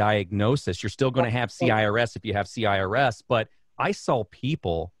core diagnosis. You're still going to have CIRS if you have CIRS, but I saw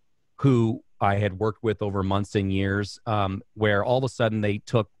people who I had worked with over months and years, where all of a sudden they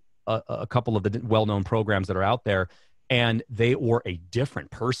took a couple of the well-known programs that are out there, and they were a different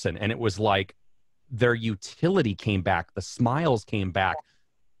person. And it was like their utility came back. The smiles came back.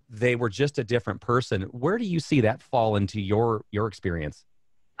 They were just a different person. Where do you see that fall into your experience?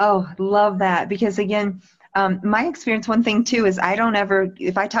 Oh, love that. Because again, my experience, one thing too, is I don't ever,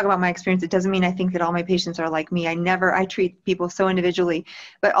 if I talk about my experience, it doesn't mean I think that all my patients are like me. I treat people so individually,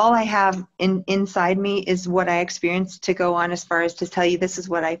 but all I have inside me is what I experienced to go on as far as to tell you this is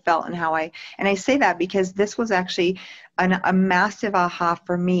what I felt and how and I say that because this was actually a massive aha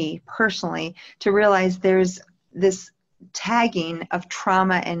for me personally, to realize there's this tagging of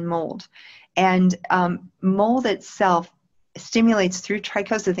trauma and mold. And mold itself stimulates through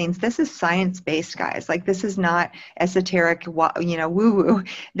trichosidines. This is science-based, guys. Like, this is not esoteric, woo-woo.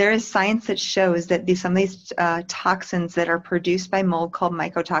 There is science that shows that some of these toxins that are produced by mold, called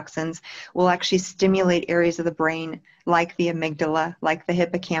mycotoxins, will actually stimulate areas of the brain like the amygdala, like the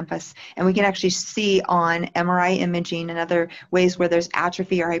hippocampus. And we can actually see on MRI imaging and other ways where there's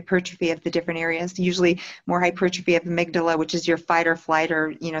atrophy or hypertrophy of the different areas, usually more hypertrophy of amygdala, which is your fight or flight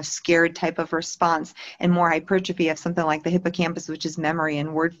or, scared type of response, and more hypertrophy of something like the hippocampus, which is memory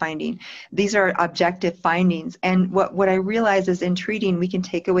and word finding. These are objective findings. And what I realize is in treating, we can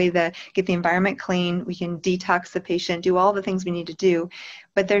take away get the environment clean, we can detox the patient, do all the things we need to do.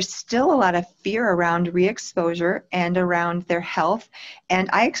 But there's still a lot of fear around re-exposure and around their health. And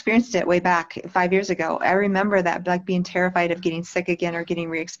I experienced it way back 5 years ago. I remember that, like, being terrified of getting sick again or getting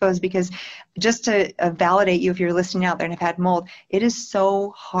re-exposed, because just to validate you, if you're listening out there and have had mold, it is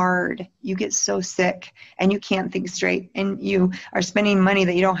so hard. You get so sick and you can't think straight, and you are spending money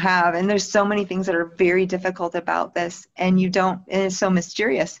that you don't have. And there's so many things that are very difficult about this, and it's so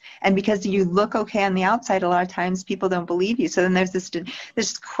mysterious. And because you look okay on the outside, a lot of times people don't believe you. So then there's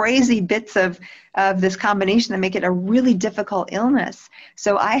this crazy bits of this combination that make it a really difficult illness.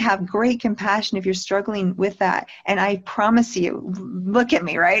 So I have great compassion if you're struggling with that. And I promise you, look at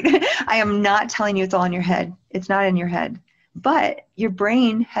me, right? I am not telling you it's all in your head. It's not in your head. But your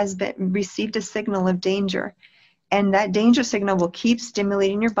brain has received a signal of danger. And that danger signal will keep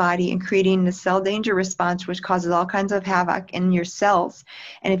stimulating your body and creating the cell danger response, which causes all kinds of havoc in your cells.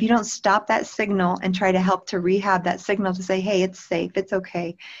 And if you don't stop that signal and try to help to rehab that signal to say, hey, it's safe, it's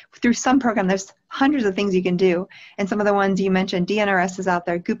okay, through some program, there's hundreds of things you can do. And some of the ones you mentioned, DNRS is out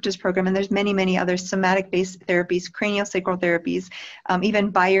there, Gupta's program, and there's many, many other somatic-based therapies, craniosacral therapies,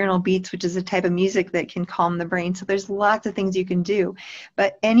 even binaural beats, which is a type of music that can calm the brain. So there's lots of things you can do.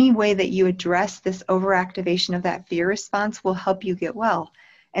 But any way that you address this overactivation of that fear response will help you get well.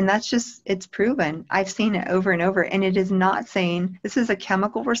 And that's just, it's proven. I've seen it over and over. And it is not saying, this is a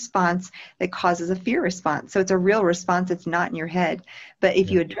chemical response that causes a fear response. So it's a real response. It's not in your head. But if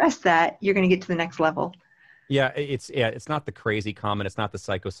you address that, you're going to get to the next level. Yeah, it's not the crazy comment. It's not the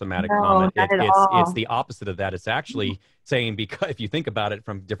psychosomatic comment. It's the opposite of that. It's actually saying, because if you think about it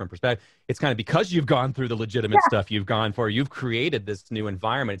from a different perspective, it's kind of because you've gone through the legitimate stuff you've created this new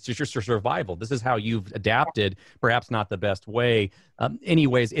environment. It's just your survival. This is how you've adapted, perhaps not the best way.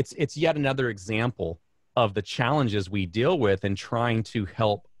 Anyways, it's yet another example of the challenges we deal with in trying to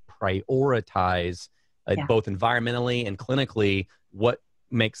help prioritize both environmentally and clinically what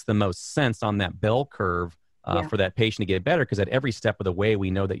makes the most sense on that bell curve. For that patient to get better, because at every step of the way,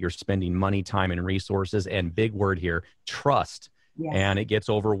 we know that you're spending money, time, and resources, and big word here, trust. Yes. And it gets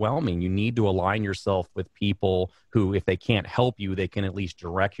overwhelming. You need to align yourself with people who, if they can't help you, they can at least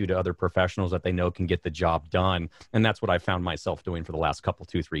direct you to other professionals that they know can get the job done. And that's what I found myself doing for the last couple,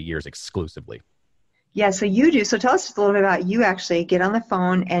 2-3 years exclusively. Yeah, so you do. So tell us just a little bit about you actually get on the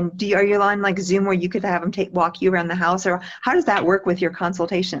phone and are you on like Zoom where you could have them walk you around the house, or how does that work with your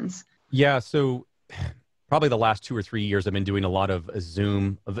consultations? Yeah, so probably the last 2 or 3 years, I've been doing a lot of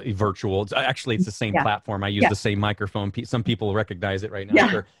Zoom virtual. Actually, it's the same Yeah. platform. I use Yeah. the same microphone. Some people recognize it right now. Yeah.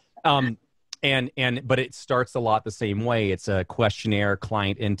 Sure. But it starts a lot the same way. It's a questionnaire,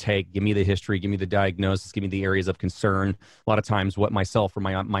 client intake. Give me the history. Give me the diagnosis. Give me the areas of concern. A lot of times, what myself or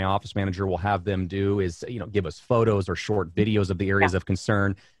my office manager will have them do is, give us photos or short videos of the areas of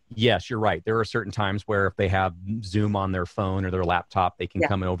concern. Yes, you're right. There are certain times where if they have Zoom on their phone or their laptop, they can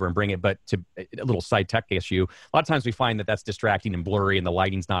come over and bring it. But to a little side tech issue, a lot of times we find that that's distracting and blurry and the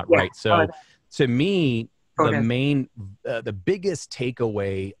lighting's not right. So to me, the biggest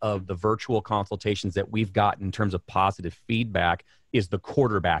takeaway of the virtual consultations that we've gotten in terms of positive feedback is the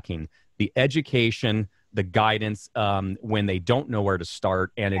quarterbacking, the education, the guidance when they don't know where to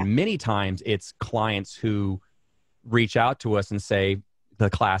start. And in many times it's clients who reach out to us and say, the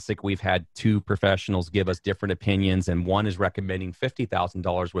classic, we've had two professionals give us different opinions, and one is recommending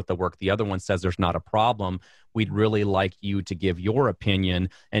 $50,000 worth of work. The other one says there's not a problem. We'd really like you to give your opinion.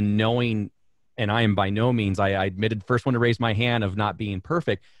 And knowing, and I am by no means, I admitted first one to raise my hand of not being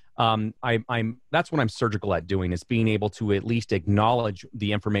perfect. That's what I'm surgical at doing, is being able to at least acknowledge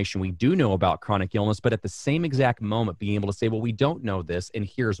the information we do know about chronic illness, but at the same exact moment being able to say, well, we don't know this and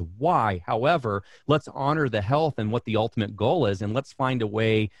here's why. However, let's honor the health and what the ultimate goal is, and let's find a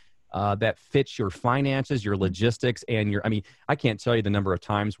way that fits your finances, your logistics, and I can't tell you the number of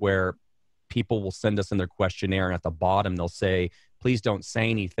times where people will send us in their questionnaire and at the bottom they'll say, please don't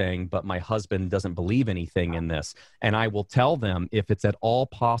say anything, but my husband doesn't believe anything in this. And I will tell them, if it's at all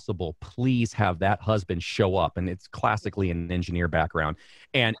possible, please have that husband show up. And it's classically an engineer background.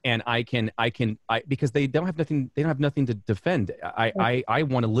 And I because they don't have nothing to defend. I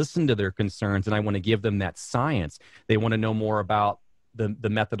want to listen to their concerns, and I want to give them that science. They want to know more about the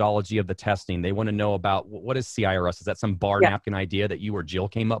methodology of the testing. They want to know about what is CIRS. Is that some bar napkin idea that you or Jill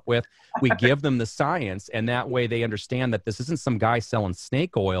came up with? We give them the science, and that way they understand that this isn't some guy selling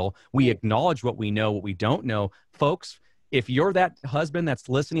snake oil. We acknowledge what we know, what we don't know. Folks, if you're that husband that's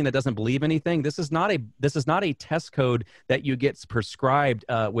listening that doesn't believe anything, this is not a test code that you get prescribed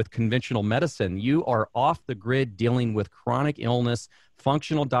with conventional medicine. You are off the grid dealing with chronic illness,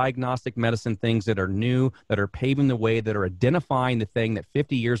 functional diagnostic medicine, things that are new, that are paving the way, that are identifying the thing that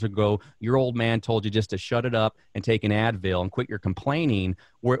 50 years ago your old man told you just to shut it up and take an Advil and quit your complaining.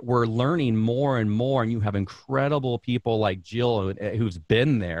 We're learning more and more, and you have incredible people like Jill who's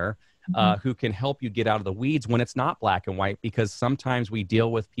been there. Who can help you get out of the weeds when it's not black and white, because sometimes we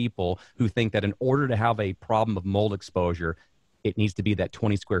deal with people who think that in order to have a problem of mold exposure, it needs to be that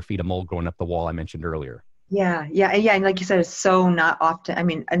 20 square feet of mold growing up the wall I mentioned earlier. Yeah. And like you said, it's so not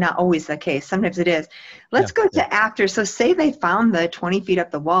often, not always the case. Sometimes it is. Let's go to after. So say they found the 20 feet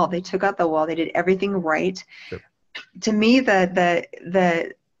up the wall, they took out the wall, they did everything right. Sure. To me, the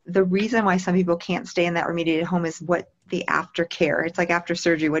reason why some people can't stay in that remediated home is what the aftercare. It's like after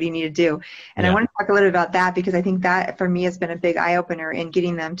surgery, what do you need to do? And I want to talk a little bit about that, because I think that for me has been a big eye opener in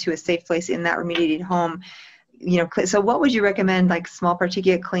getting them to a safe place in that remediated home. So what would you recommend, like small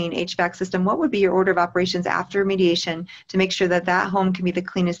particulate clean HVAC system? What would be your order of operations after remediation to make sure that that home can be the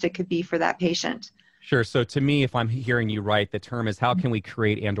cleanest it could be for that patient? Sure. So to me, if I'm hearing you right, the term is how can we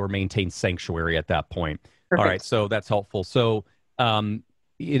create and or maintain sanctuary at that point? Perfect. All right. So that's helpful. So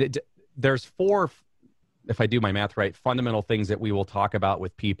there's four, if I do my math right, fundamental things that we will talk about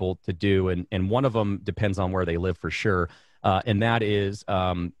with people to do. And one of them depends on where they live for sure. And that is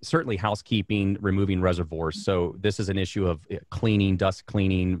certainly housekeeping, removing reservoirs. So this is an issue of cleaning, dust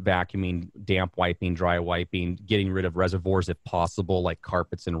cleaning, vacuuming, damp wiping, dry wiping, getting rid of reservoirs if possible, like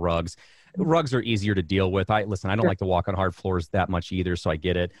carpets and rugs. Rugs are easier to deal with. I don't like to walk on hard floors that much either, so I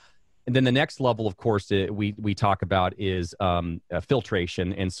get it. And then the next level, of course, we talk about is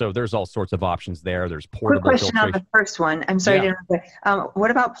filtration. And so there's all sorts of options there. There's portable filtration. Quick question on the first one. I'm sorry to interrupt.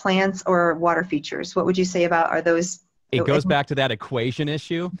 What about plants or water features? What would you say about, are those? It goes back to that equation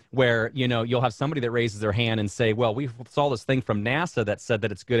issue where, you'll have somebody that raises their hand and say, well, we saw this thing from NASA that said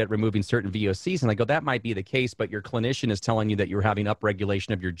that it's good at removing certain VOCs. And I go, that might be the case, but your clinician is telling you that you're having upregulation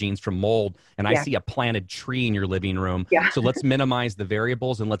of your genes from mold. And I see a planted tree in your living room. Yeah. So let's minimize the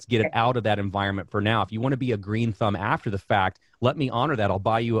variables and let's get it out of that environment for now. If you want to be a green thumb after the fact, let me honor that. I'll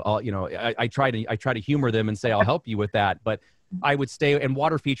buy you, I try to humor them and say, I'll help you with that. But I would stay, and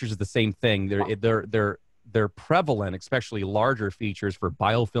water features is the same thing. They're prevalent, especially larger features for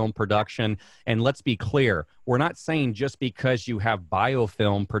biofilm production. And let's be clear, we're not saying just because you have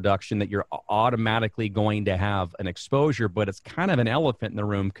biofilm production that you're automatically going to have an exposure, but it's kind of an elephant in the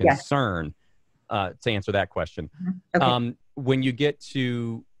room concern. to answer that question. Okay. When you get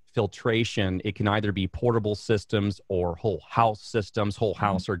to filtration, it can either be portable systems or whole house systems. Whole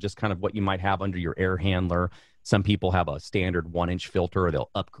house are just kind of what you might have under your air handler. Some people have a standard 1-inch filter, or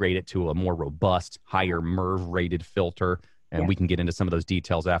they'll upgrade it to a more robust, higher MERV rated filter. And we can get into some of those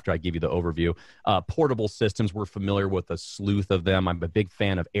details after I give you the overview. Portable systems, we're familiar with a slew of them. I'm a big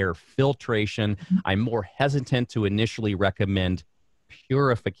fan of air filtration. I'm more hesitant to initially recommend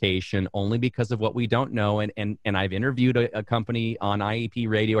purification only because of what we don't know. And I've interviewed a company on IEP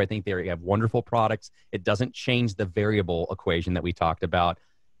radio. I think they have wonderful products. It doesn't change the variable equation that we talked about.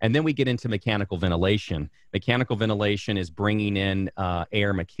 And then we get into mechanical ventilation. Mechanical ventilation is bringing in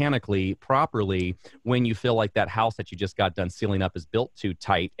air mechanically properly when you feel like that house that you just got done sealing up is built too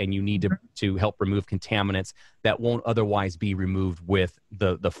tight, and you need to help remove contaminants that won't otherwise be removed with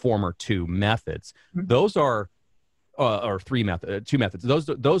the former two methods. Those are or two methods.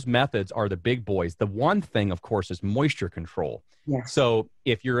 Those methods are the big boys. The one thing, of course, is moisture control. So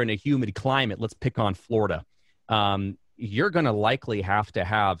if you're in a humid climate, let's pick on Florida. You're going to likely have to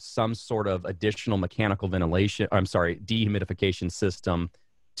have some sort of additional mechanical ventilation, dehumidification system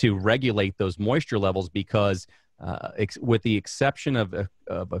to regulate those moisture levels, because with the exception of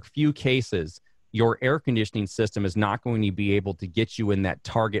a few cases, your air conditioning system is not going to be able to get you in that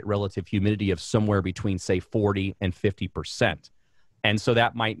target relative humidity of somewhere between, say, 40 and 50%. And so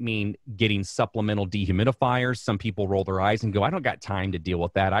that might mean getting supplemental dehumidifiers. Some people roll their eyes and go, I don't got time to deal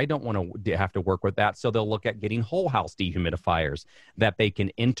with that. I don't want to have to work with that. So they'll look at getting whole house dehumidifiers that they can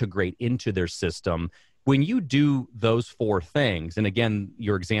integrate into their system. When you do those four things, and again,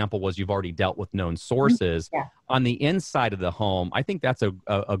 your example was you've already dealt with known sources. On the inside of the home, I think that's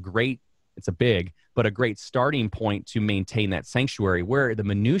a great, it's a big, but a great starting point to maintain that sanctuary. Where the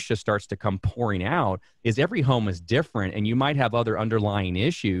minutia starts to come pouring out is every home is different, and you might have other underlying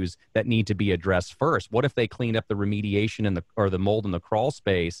issues that need to be addressed first. What if they cleaned up the remediation or the mold in the crawl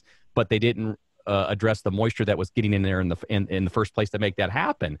space, but they didn't address the moisture that was getting in there in the first place to make that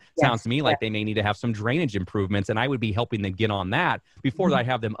happen? Sounds to me like they may need to have some drainage improvements, and I would be helping them get on that before I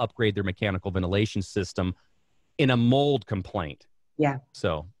have them upgrade their mechanical ventilation system in a mold complaint.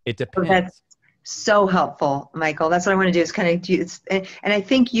 So it depends. That's so helpful, Michael. That's what I want to do is kind of do, and I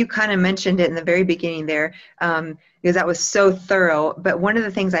think you kind of mentioned it in the very beginning there, because that was so thorough. But one of the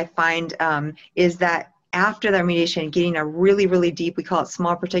things I find is that after the remediation, getting a really, really deep, we call it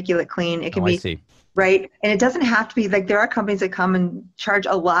small particulate clean. It can be right, and it doesn't have to be like, there are companies that come and charge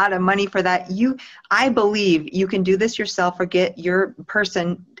a lot of money for that. I believe you can do this yourself or get your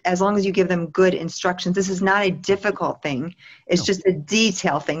person, as long as you give them good instructions. This is not a difficult thing. It's just a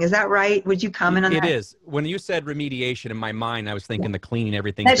detail thing. Is that right? Would you comment on that? It is. When you said remediation, in my mind, I was thinking the cleaning,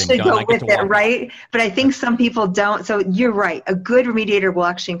 everything's that been should done. Go with it, right? But I think some people don't. So you're right. A good remediator will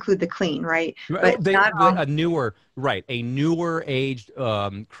actually include the clean, right? But a newer aged,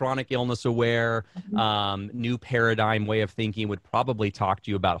 chronic illness aware, new paradigm way of thinking would probably talk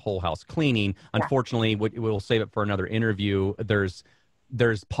to you about whole house cleaning. Unfortunately, we'll save it for another interview.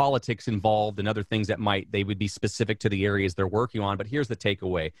 There's politics involved and other things that they would be specific to the areas they're working on. But here's the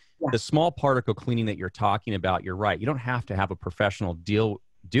takeaway. The small particle cleaning that you're talking about, you're right. You don't have to have a professional do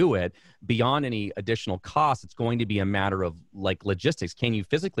it. Beyond any additional cost, it's going to be a matter of like logistics. Can you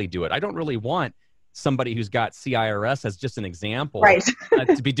physically do it? I don't really want somebody who's got CIRS as just an example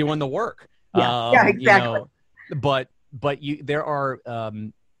to be doing the work. Exactly. You know, but there are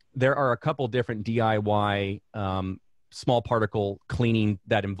a couple different DIY small particle cleaning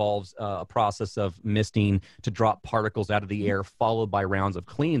that involves a process of misting to drop particles out of the air, followed by rounds of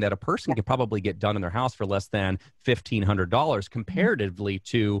cleaning that a person could probably get done in their house for less than $1,500 comparatively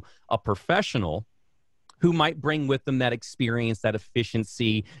to a professional who might bring with them that experience, that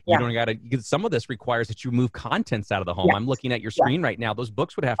efficiency. You don't got to, some of this requires that you move contents out of the home. I'm looking at your screen right now. Those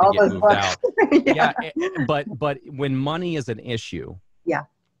books would have to get moved out. But when money is an issue,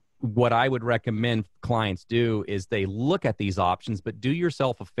 what I would recommend clients do is they look at these options, but do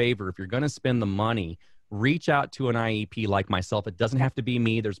yourself a favor. If you're going to spend the money, reach out to an IEP like myself. It doesn't have to be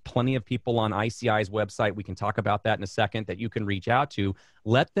me. There's plenty of people on ICI's website. We can talk about that in a second that you can reach out to.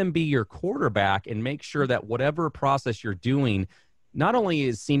 Let them be your quarterback and make sure that whatever process you're doing not only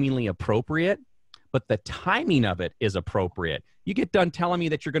is seemingly appropriate, but the timing of it is appropriate. You get done telling me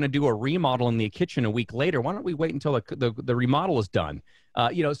that you're going to do a remodel in the kitchen a week later. Why don't we wait until the remodel is done?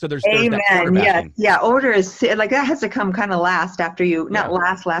 So there's Amen. that quarterbacking. Yeah. Order is like, that has to come kind of last after you, not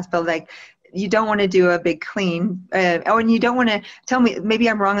last, but like, you don't want to do a big clean. And you don't want to, tell me, maybe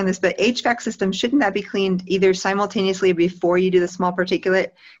I'm wrong on this, but HVAC system, shouldn't that be cleaned either simultaneously before you do the small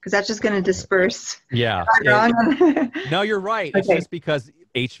particulate? Because that's just going to disperse. Yeah. No, you're right. It's just because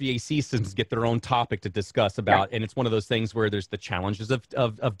HVAC systems get their own topic to discuss about. And it's one of those things where there's the challenges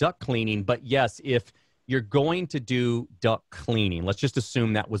of duct cleaning. But yes, if you're going to do duct cleaning, let's just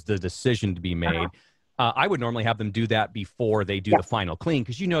assume that was the decision to be made. I would normally have them do that before they do the final clean,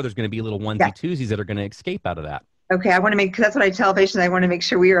 because there's going to be little onesie-twosies that are going to escape out of that. Okay, I want to make, because that's what I tell patients, I want to make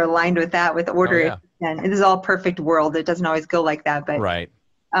sure we are aligned with that, with order. And it is all perfect world. It doesn't always go like that. But right.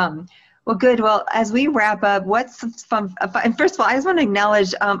 Well, good. Well, as we wrap up, what's fun? And first of all, I just want to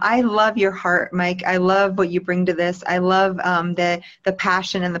acknowledge, I love your heart, Mike. I love what you bring to this. I love the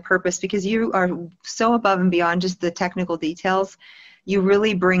passion and the purpose, because you are so above and beyond just the technical details. You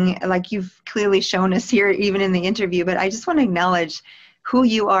really bring, like you've clearly shown us here, even in the interview, but I just want to acknowledge who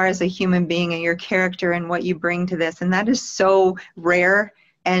you are as a human being and your character and what you bring to this. And that is so rare,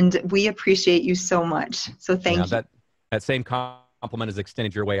 and we appreciate you so much. So thank you. That same compliment is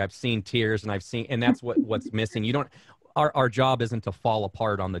extended your way. I've seen tears, and that's what's missing. Our job isn't to fall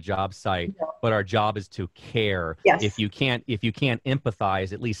apart on the job site, but our job is to care. Yes. If you can't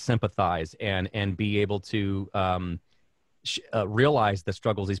empathize, at least sympathize and be able to realize the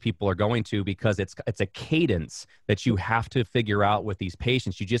struggles these people are going to, because it's a cadence that you have to figure out with these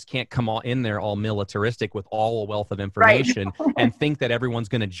patients. You just can't come all in there all militaristic with all a wealth of information and think that everyone's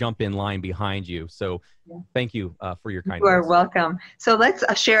going to jump in line behind you. So thank you for your kindness. You are welcome. So let's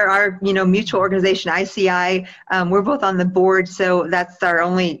share our mutual organization, ICI. We're both on the board, so that's our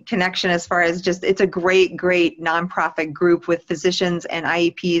only connection as far as just, it's a great nonprofit group with physicians and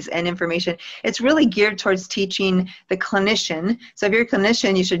IEPs and information. It's really geared towards teaching the clinician. So if you're a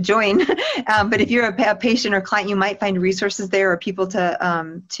clinician, you should join. But if you're a patient or client, you might find resources there or people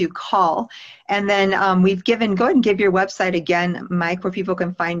to call. And then we've given, go ahead and give your website again, Mike, where people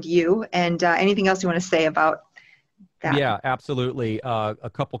can find you, and anything else you want to say about that. Yeah, absolutely. A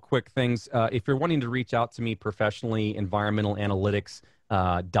couple quick things. If you're wanting to reach out to me professionally, environmental analytics,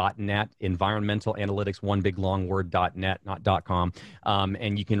 .net, environmental analytics, one big long word, .net, not .com.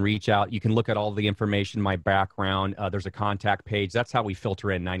 And you can reach out. You can look at all the information, my background. There's a contact page. That's how we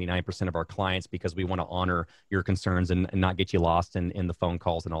filter in 99% of our clients, because we want to honor your concerns and not get you lost in the phone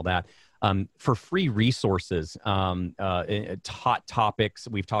calls and all that. For free resources, hot topics,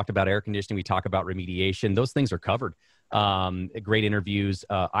 we've talked about air conditioning, we talk about remediation. Those things are covered. Great interviews,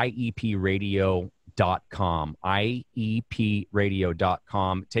 IEPradio.com,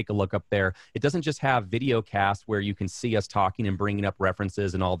 IEPradio.com. Take a look up there. It doesn't just have video casts where you can see us talking and bringing up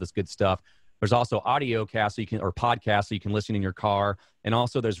references and all this good stuff. There's also audio casts or podcasts so you can listen in your car. And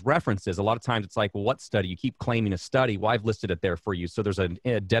also there's references. A lot of times it's like, well, what study? You keep claiming a study. Well, I've listed it there for you. So there's a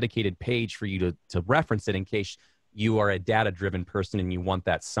dedicated page for you to reference it in case you are a data-driven person and you want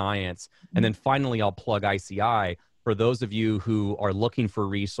that science. And then finally, I'll plug ICI. For those of you who are looking for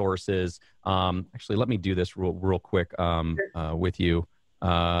resources, actually, let me do this real quick with you.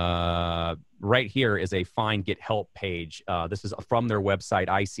 Right here is a Find Get Help page. This is from their website,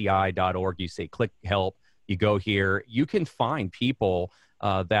 ICI.org. You say click help. You go here. You can find people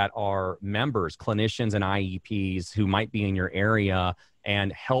that are members, clinicians and IEPs who might be in your area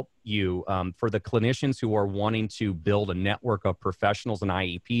and help you. For the clinicians who are wanting to build a network of professionals in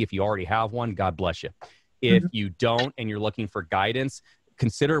IEP, if you already have one, God bless you. If you don't and you're looking for guidance,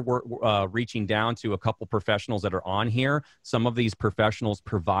 consider reaching down to a couple professionals that are on here. Some of these professionals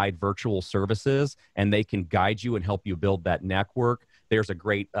provide virtual services, and they can guide you and help you build that network. There's a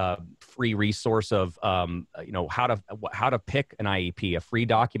great free resource of how to pick an IEP, a free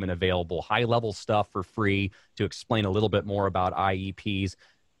document available, high-level stuff for free to explain a little bit more about IEPs.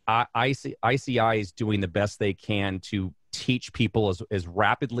 ICI is doing the best they can to teach people as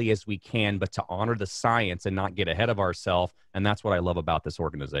rapidly as we can, but to honor the science and not get ahead of ourselves. And that's what I love about this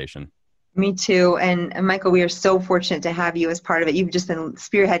organization. Me too. And Michael, we are so fortunate to have you as part of it. You've just been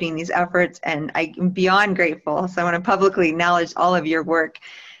spearheading these efforts, and I'm beyond grateful. So I want to publicly acknowledge all of your work.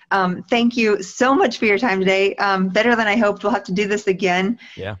 Thank you so much for your time today. Better than I hoped. We'll have to do this again.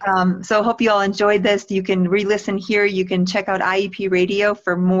 Yeah. So hope you all enjoyed this. You can re-listen here. You can check out IEP Radio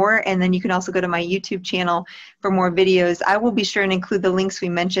for more, and then you can also go to my YouTube channel for more videos. I will be sure and include the links we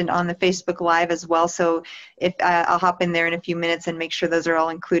mentioned on the Facebook Live as well. So if I'll hop in there in a few minutes and make sure those are all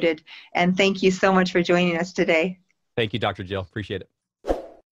included. And thank you so much for joining us today. Thank you, Dr. Jill. Appreciate it.